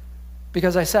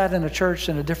because I sat in a church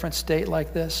in a different state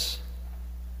like this.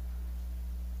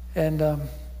 And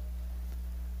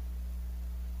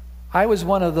I was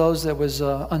one of those that was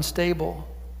unstable.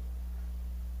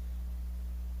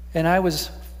 And I was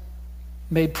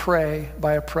made prey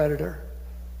by a predator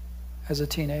as a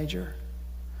teenager.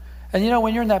 And you know,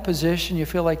 when you're in that position, you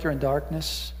feel like you're in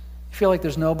darkness. You feel like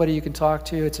there's nobody you can talk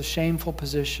to. It's a shameful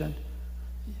position.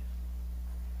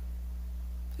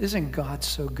 Isn't God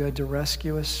so good to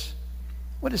rescue us?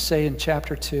 What does it say in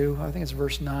chapter 2? I think it's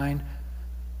verse 9.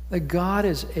 That God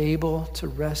is able to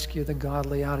rescue the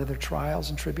godly out of their trials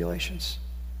and tribulations.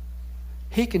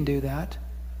 He can do that.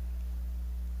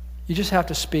 You just have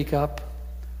to speak up.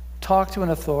 Talk to an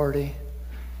authority.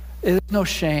 There's no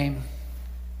shame.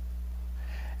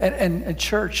 And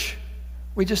church,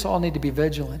 we just all need to be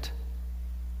vigilant.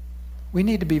 We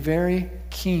need to be very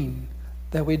keen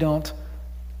that we don't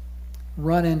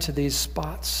run into these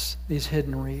spots, these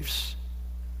hidden reefs.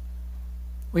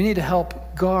 We need to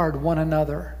help guard one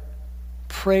another,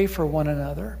 pray for one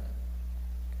another.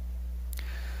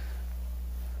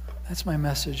 That's my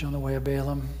message on the way of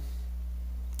Balaam.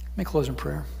 Let me close in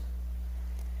prayer.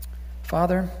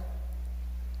 Father,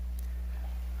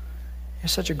 you're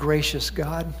such a gracious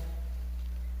God.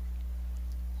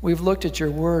 We've looked at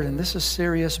your word, and this is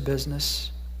serious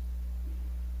business.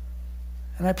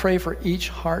 And I pray for each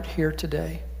heart here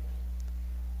today.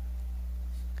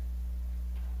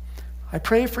 I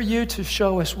pray for you to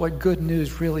show us what good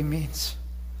news really means.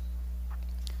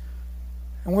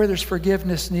 And where there's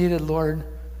forgiveness needed, Lord,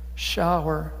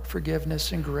 shower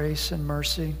forgiveness and grace and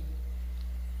mercy.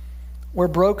 Where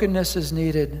brokenness is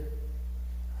needed,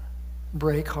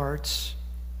 break hearts.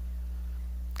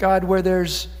 God, where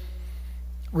there's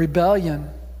rebellion,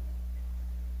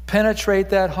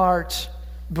 penetrate that heart,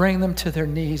 bring them to their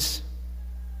knees.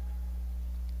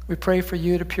 We pray for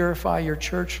you to purify your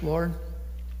church, Lord,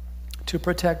 to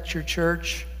protect your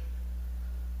church.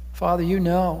 Father, you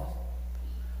know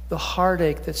the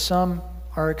heartache that some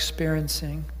are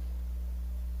experiencing.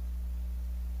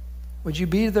 Would you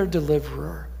be their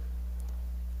deliverer?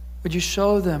 Would you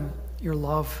show them your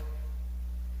love?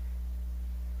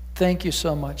 Thank you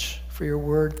so much for your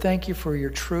word. Thank you for your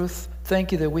truth.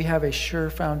 Thank you that we have a sure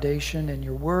foundation in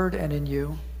your word and in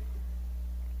you.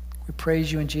 We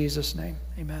praise you in Jesus' name.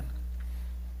 Amen.